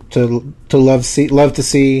to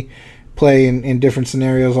see play in different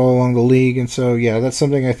scenarios all along the league. And so, yeah, that's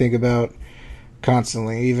something I think about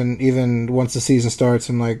constantly, even once the season starts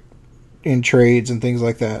and like in trades and things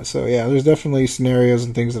like that. So yeah, there's definitely scenarios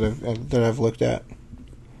and things that I've looked at.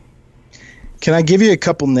 Can I give you a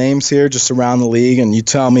couple names here just around the league, and you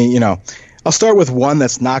tell me, I'll start with one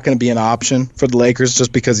that's not going to be an option for the Lakers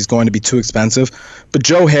just because he's going to be too expensive, but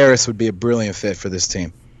Joe Harris would be a brilliant fit for this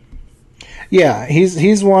team. Yeah,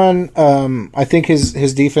 he's one. I think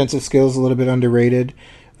his defensive skills a little bit underrated,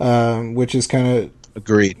 which is kind of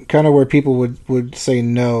agreed. Kind of where people would say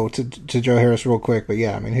no to Joe Harris real quick, but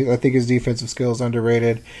yeah, I mean, I think his defensive skills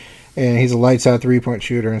underrated, and he's a lights out 3-point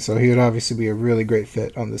shooter, and so he would obviously be a really great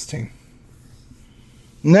fit on this team.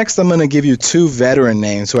 Next, I'm going to give you two veteran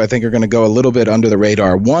names who I think are going to go a little bit under the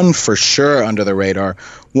radar. One for sure under the radar,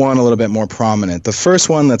 one a little bit more prominent. The first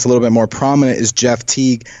one that's a little bit more prominent is Jeff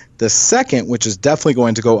Teague. The second, which is definitely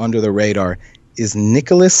going to go under the radar, is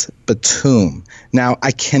Nicholas Batum. Now,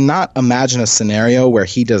 I cannot imagine a scenario where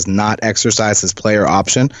he does not exercise his player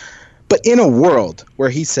option, but in a world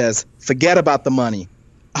where he says, forget about the money,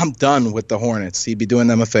 I'm done with the Hornets, he'd be doing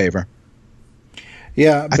them a favor.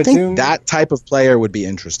 Yeah, I think that type of player would be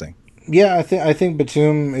interesting. Yeah, I think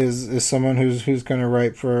Batum is someone who's kind of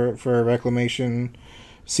ripe for a reclamation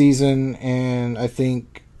season, and I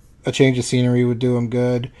think a change of scenery would do him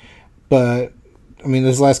good. But I mean,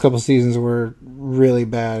 those last couple seasons were really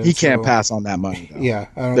bad. He can't pass on that money, though. Yeah,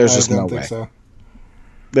 there's just no way. So.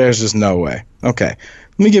 There's just no way. Okay,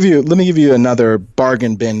 let me give you another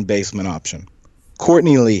bargain bin basement option.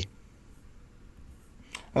 Courtney Lee.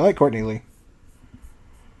 I like Courtney Lee.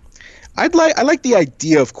 I like the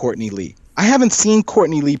idea of Courtney Lee. I haven't seen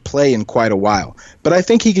Courtney Lee play in quite a while, but I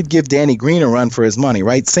think he could give Danny Green a run for his money,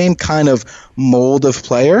 right? Same kind of mold of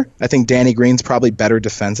player. I think Danny Green's probably better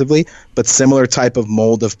defensively, but similar type of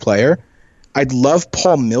mold of player. I'd love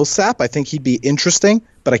Paul Millsap. I think he'd be interesting,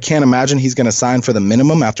 but I can't imagine he's going to sign for the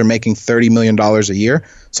minimum after making $30 million a year,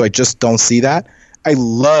 so I just don't see that. I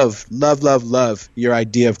love your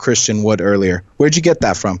idea of Christian Wood earlier. Where'd you get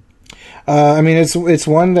that from? I mean, it's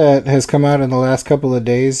one that has come out in the last couple of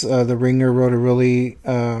days. The Ringer wrote a really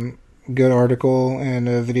good article and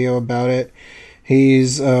a video about it.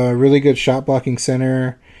 He's a really good shot blocking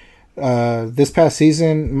center. This past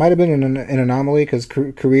season might have been an anomaly because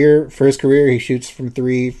for his career, he shoots from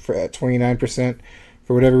three at 29%.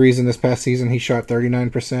 For whatever reason, this past season, he shot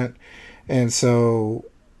 39%.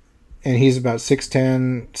 And he's about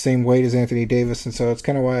 6'10", same weight as Anthony Davis. And so it's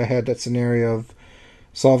kind of why I had that scenario of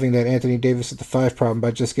solving that Anthony Davis at the 5 problem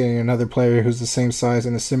by just getting another player who's the same size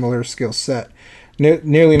and a similar skill set.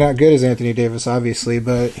 Nearly not good as Anthony Davis, obviously,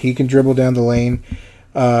 but he can dribble down the lane.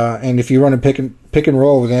 And if you run a pick and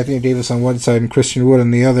roll with Anthony Davis on one side and Christian Wood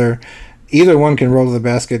on the other, either one can roll to the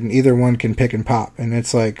basket and either one can pick and pop. And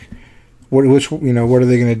it's like, what are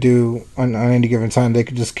they going to do on any given time? They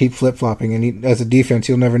could just keep flip flopping, and as a defense,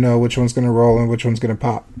 you'll never know which one's going to roll and which one's going to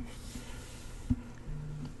pop.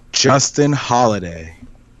 Justin Holiday.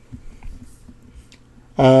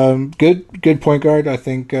 Good point guard. I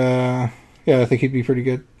think. I think he'd be pretty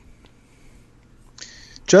good.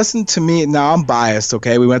 Justin, to me, now I'm biased,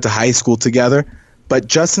 okay? We went to high school together, but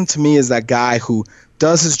Justin, to me, is that guy who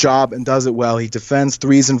does his job and does it well. He defends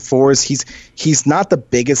 3s and 4s. He's not the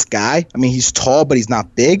biggest guy. I mean, he's tall, but he's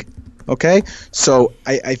not big, okay? So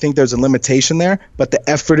I think there's a limitation there, but the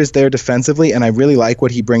effort is there defensively, and I really like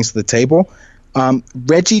what he brings to the table.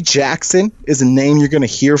 Reggie Jackson is a name you're going to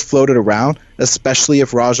hear floated around, especially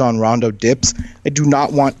if Rajon Rondo dips. I do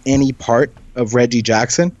not want any part of Reggie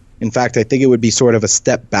Jackson. In fact, I think it would be sort of a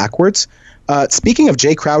step backwards. Speaking of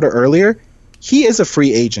Jay Crowder earlier, he is a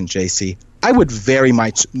free agent, JC. I would very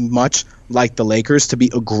much like the Lakers to be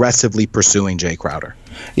aggressively pursuing Jay Crowder.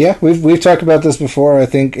 Yeah, we've talked about this before. I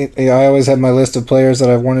think I always had my list of players that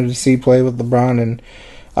I wanted to see play with LeBron, and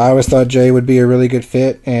I always thought Jay would be a really good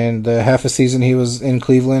fit. And half a season he was in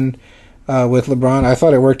Cleveland with LeBron, I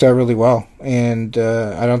thought it worked out really well. And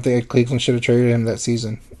I don't think Cleveland should have traded him that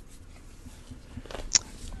season.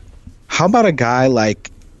 How about a guy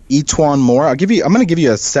like E'Twaun Moore? I'm going to give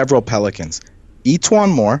you several Pelicans.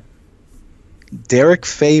 E'Twaun Moore, Derek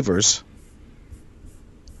Favors,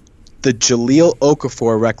 the Jahlil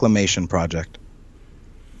Okafor Reclamation Project.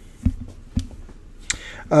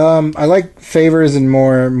 I like Favors and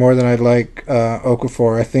more than I'd like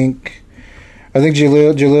Okafor. I think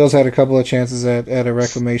Jahlil's had a couple of chances at a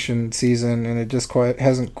reclamation season, and it just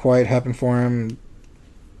hasn't quite happened for him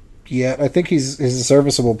yet. I think he's a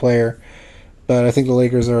serviceable player, but I think the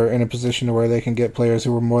Lakers are in a position to where they can get players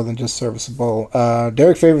who are more than just serviceable.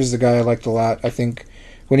 Derek Favors is a guy I liked a lot. I think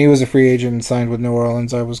when he was a free agent and signed with New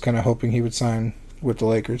Orleans, I was kind of hoping he would sign with the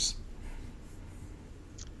Lakers.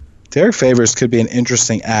 Derek Favors could be an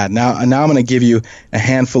interesting ad. Now I'm going to give you a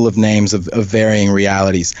handful of names of varying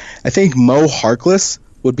realities. I think Mo Harkless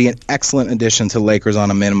would be an excellent addition to Lakers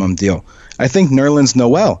on a minimum deal. I think Nerlens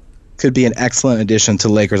Noel could be an excellent addition to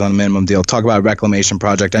Lakers on a minimum deal. Talk about a reclamation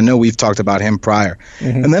project. I know we've talked about him prior.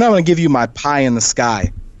 Mm-hmm. And then I'm going to give you my pie in the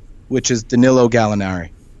sky, which is Danilo Gallinari.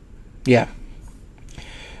 Yeah.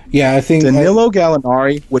 Yeah, I think Danilo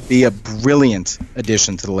Gallinari would be a brilliant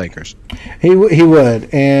addition to the Lakers. He would,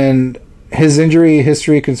 and his injury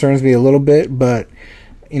history concerns me a little bit. But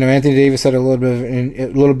Anthony Davis had a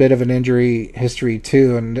little bit of an injury history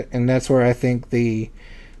too, and that's where I think the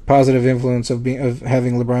positive influence of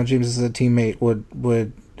having LeBron James as a teammate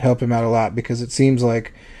would help him out a lot, because it seems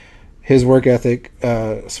like his work ethic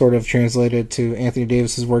sort of translated to Anthony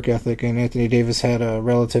Davis's work ethic, and Anthony Davis had a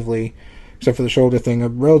relatively, except for the shoulder thing, a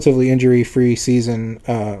relatively injury-free season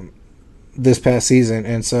this past season.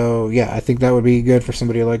 And so, yeah, I think that would be good for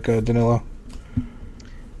somebody like Danilo.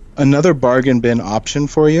 Another bargain bin option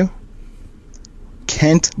for you,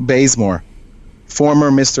 Kent Bazemore,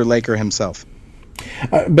 former Mr. Laker himself.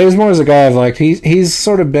 Bazemore is a guy I've liked. He's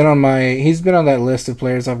sort of been on that list of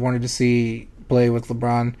players I've wanted to see play with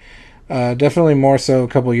LeBron. Definitely more so a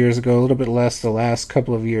couple of years ago, a little bit less the last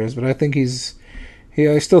couple of years, but I think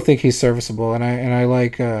I still think he's serviceable, and I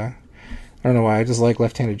like I don't know why, I just like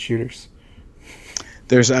left-handed shooters.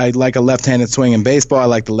 I like a left-handed swing in baseball. I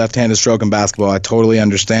like the left-handed stroke in basketball. I totally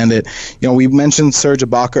understand it. We mentioned Serge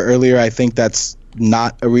Ibaka earlier. I think that's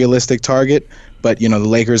not a realistic target, but the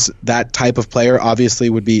Lakers, that type of player obviously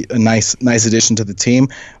would be a nice addition to the team.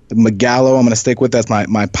 Gallo, I'm going to stick with. That's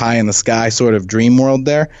my pie in the sky sort of dream world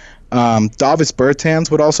there. Davis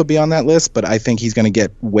Bertans would also be on that list, but I think he's going to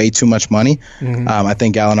get way too much money. Mm-hmm. I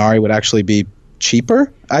think Gallinari would actually be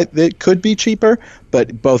cheaper. It could be cheaper,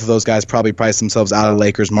 but both of those guys probably price themselves out of the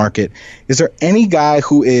Lakers market. Is there any guy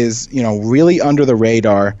who is, really under the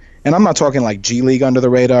radar? And I'm not talking like G League under the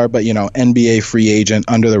radar, but, NBA free agent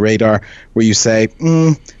under the radar, where you say,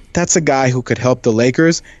 that's a guy who could help the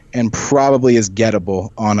Lakers and probably is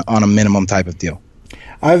gettable on a minimum type of deal.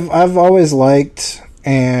 I've always liked,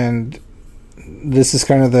 and this is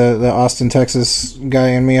kind of the Austin, Texas guy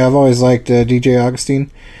in me, I've always liked DJ Augustine.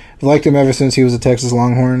 liked him ever since he was a Texas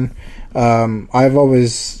Longhorn. I've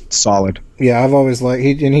always solid. Yeah, I've always liked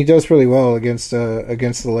he does really well against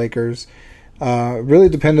the Lakers. Really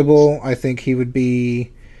dependable. I think he would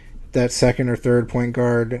be that second or third point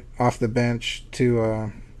guard off the bench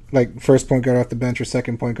to first point guard off the bench or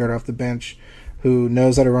second point guard off the bench, who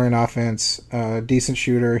knows how to run an offense, decent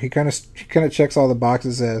shooter. He kind of checks all the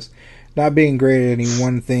boxes as not being great at any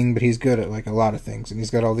one thing, but he's good at like a lot of things, and he's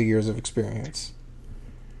got all the years of experience.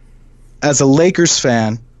 As a Lakers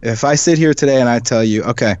fan, if I sit here today and I tell you,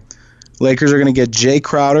 okay, Lakers are going to get Jay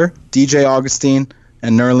Crowder, DJ Augustine,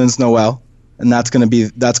 and Nerlens Noel, and that's going to be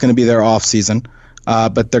their offseason.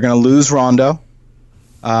 But they're going to lose Rondo.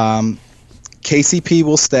 KCP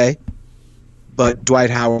will stay, but Dwight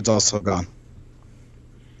Howard's also gone.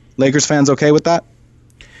 Lakers fans okay with that?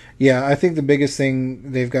 Yeah, I think the biggest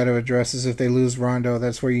thing they've got to address is if they lose Rondo,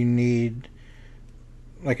 that's where you need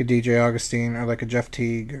like a DJ Augustine or like a Jeff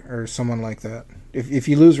Teague or someone like that. If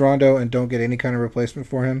you lose Rondo and don't get any kind of replacement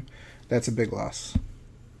for him, that's a big loss.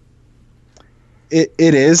 It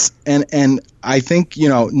is, and I think,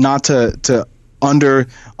 not to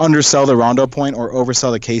undersell the Rondo point or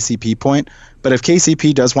oversell the KCP point, but if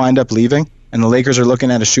KCP does wind up leaving and the Lakers are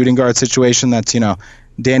looking at a shooting guard situation that's,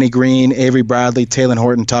 Danny Green, Avery Bradley, Talen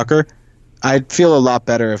Horton-Tucker, I'd feel a lot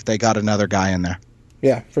better if they got another guy in there.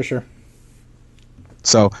 Yeah, for sure.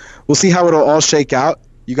 So we'll see how it'll all shake out.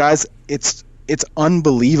 You guys, it's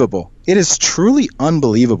unbelievable. It is truly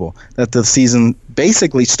unbelievable that the season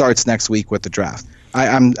basically starts next week with the draft.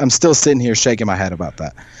 I'm still sitting here shaking my head about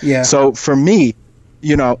that. Yeah. So for me,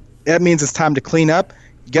 that means it's time to clean up,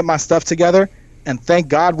 get my stuff together, and thank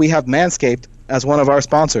God we have Manscaped as one of our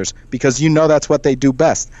sponsors, because that's what they do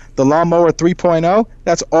best. The Lawnmower 3.0,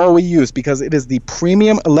 that's all we use, because it is the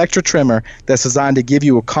premium electric trimmer that's designed to give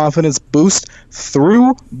you a confidence boost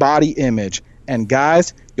through body image. And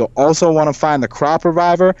guys, you'll also want to find the Crop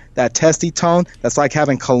Reviver, that testy tone that's like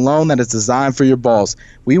having cologne that is designed for your balls.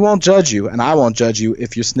 We won't judge you, and I won't judge you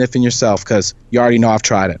if you're sniffing yourself, because you already know I've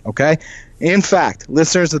tried it, okay? In fact,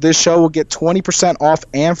 listeners of this show will get 20% off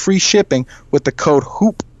and free shipping with the code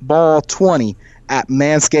HoopBall20 at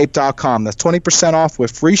manscaped.com. That's 20% off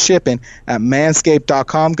with free shipping at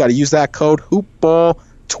manscaped.com. Got to use that code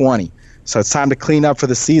HoopBall20. So it's time to clean up for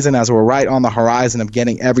the season as we're right on the horizon of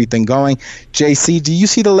getting everything going. JC, do you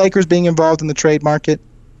see the Lakers being involved in the trade market?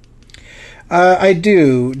 I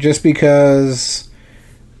do, just because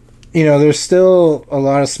there's still a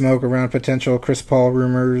lot of smoke around potential Chris Paul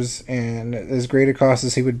rumors, and as great a cost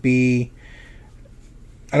as he would be,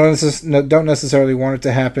 I don't necessarily want it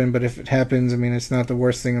to happen, but if it happens, it's not the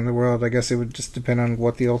worst thing in the world. I guess it would just depend on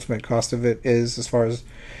what the ultimate cost of it is as far as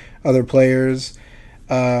other players.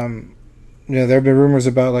 There have been rumors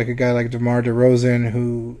about like a guy like DeMar DeRozan,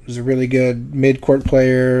 who is a really good mid-court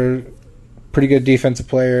player, pretty good defensive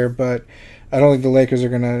player, but I don't think the Lakers are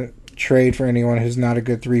going to trade for anyone who's not a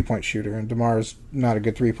good three-point shooter, and DeMar's not a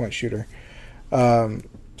good three-point shooter.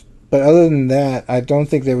 But other than that, I don't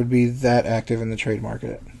think they would be that active in the trade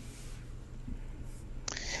market.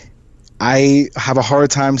 I have a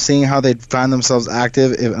hard time seeing how they'd find themselves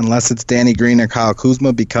active unless it's Danny Green or Kyle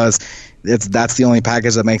Kuzma, because that's the only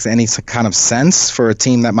package that makes any kind of sense for a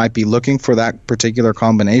team that might be looking for that particular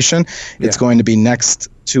combination. Yeah. It's going to be next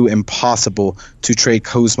to impossible to trade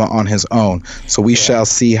Kuzma on his own. So we shall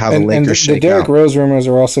see how the Lakers shake out. The Derrick Rose rumors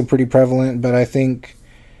are also pretty prevalent, but I think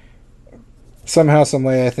somehow, some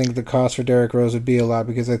way, I think the cost for Derrick Rose would be a lot,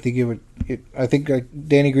 because I think I think like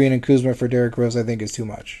Danny Green and Kuzma for Derrick Rose, I think is too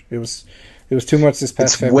much. It was too much this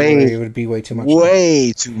past February. It would be way too much.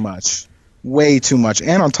 Way too much.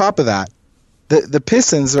 And on top of that, the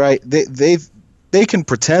Pistons, right? They can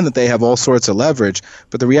pretend that they have all sorts of leverage,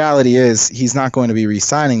 but the reality is he's not going to be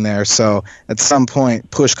re-signing there. So at some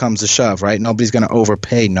point, push comes to shove, right? Nobody's going to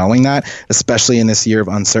overpay knowing that, especially in this year of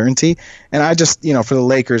uncertainty. And I just, for the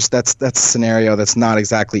Lakers, that's a scenario that's not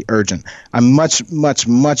exactly urgent. I'm much, much,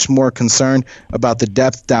 much more concerned about the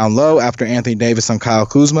depth down low after Anthony Davis and Kyle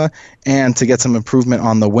Kuzma, and to get some improvement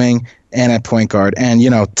on the wing and at point guard. And,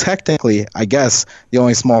 technically, I guess the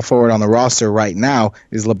only small forward on the roster right now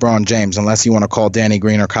is LeBron James, unless you want to call Danny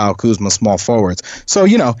Green or Kyle Kuzma small forwards. So,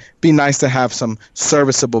 be nice to have some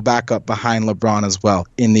serviceable backup behind LeBron as well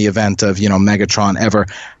in the event of, Megatron ever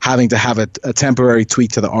having to have a temporary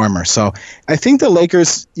tweak to the armor. So I think the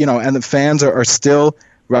Lakers, and the fans are still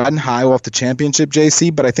riding high off the championship,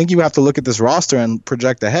 JC, but I think you have to look at this roster and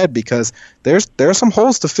project ahead, because there are some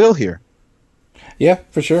holes to fill here. Yeah,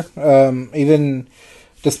 for sure. Even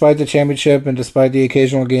despite the championship and despite the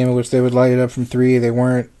occasional game in which they would light it up from three, they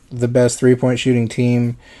weren't the best three-point shooting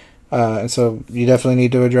team. And so you definitely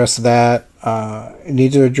need to address that.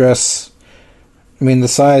 Need to address, the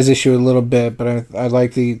size issue a little bit, but I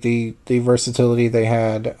like the versatility they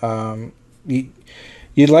had.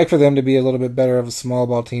 You'd like for them to be a little bit better of a small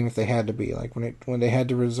ball team if they had to be. Like when they had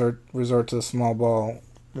to resort to the small ball,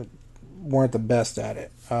 weren't the best at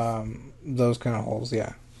it. Those kind of holes,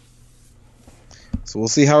 yeah. So we'll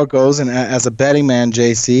see how it goes. And as a betting man,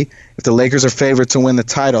 JC, if the Lakers are favored to win the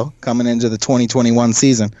title coming into the 2021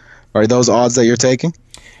 season, are those odds that you're taking?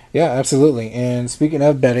 Yeah, absolutely. And speaking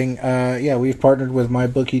of betting, we've partnered with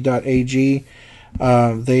mybookie.ag.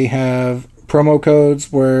 They have promo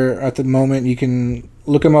codes where at the moment you can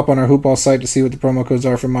look them up on our Hoopball site to see what the promo codes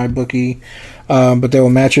are for MyBookie. But they will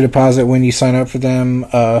match your deposit when you sign up for them.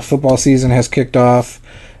 Football season has kicked off,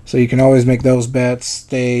 so you can always make those bets.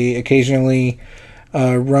 They occasionally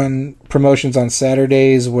run promotions on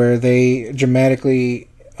Saturdays where they dramatically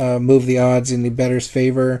move the odds in the bettor's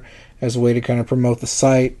favor as a way to kind of promote the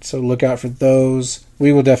site. So look out for those.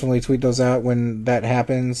 We will definitely tweet those out when that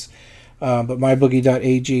happens. But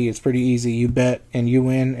mybookie.ag, it's pretty easy. You bet and you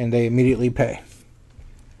win, and they immediately pay.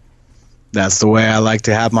 That's the way I like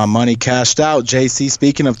to have my money cashed out. JC,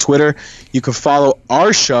 speaking of Twitter, you can follow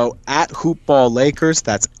our show at Hoopball Lakers.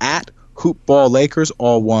 That's at Hoopball Lakers,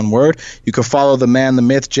 all one word. You can follow the man, the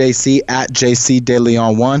myth, JC, at JC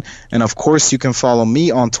DeLeon1. And, of course, you can follow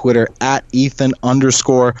me on Twitter at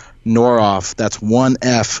Ethan_Noroff. That's one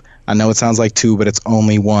F. I know it sounds like two, but it's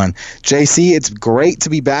only one. JC, it's great to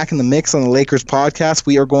be back in the mix on the Lakers podcast.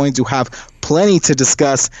 We are going to have plenty to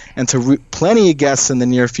discuss and plenty of guests in the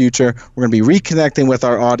near future. We're going to be reconnecting with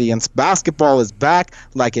our audience. Basketball is back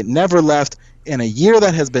like it never left. In a year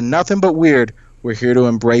that has been nothing but weird, we're here to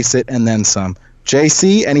embrace it and then some.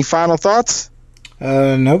 JC, any final thoughts?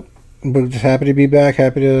 Nope. But just happy to be back.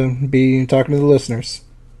 Happy to be talking to the listeners.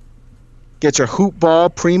 Get your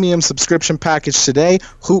Hoopball premium subscription package today,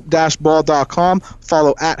 hoop-ball.com.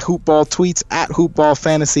 Follow at Hoopball Tweets, at Hoopball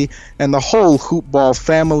Fantasy, and the whole Hoopball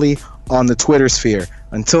family on the Twitter sphere.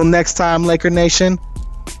 Until next time, Laker Nation,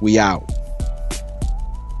 we out.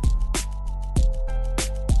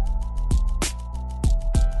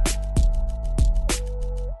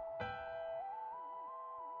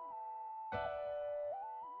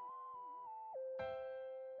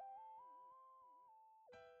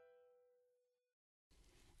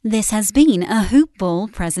 This has been a Hoop Ball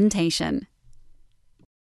presentation.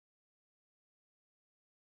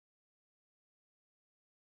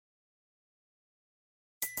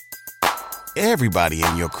 Everybody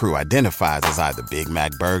in your crew identifies as either Big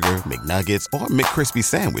Mac Burger, McNuggets, or McCrispy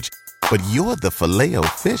Sandwich. But you're the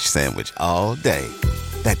Filet-O-Fish Sandwich all day.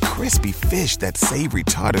 That crispy fish, that savory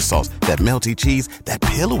tartar sauce, that melty cheese, that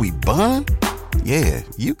pillowy bun. Yeah,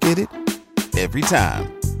 you get it. Every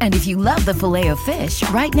time. And if you love the Filet-O-Fish,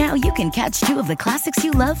 right now you can catch two of the classics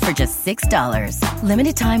you love for just $6.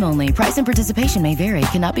 Limited time only. Price and participation may vary.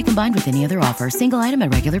 Cannot be combined with any other offer. Single item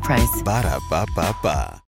at regular price. Ba-da-ba-ba-ba.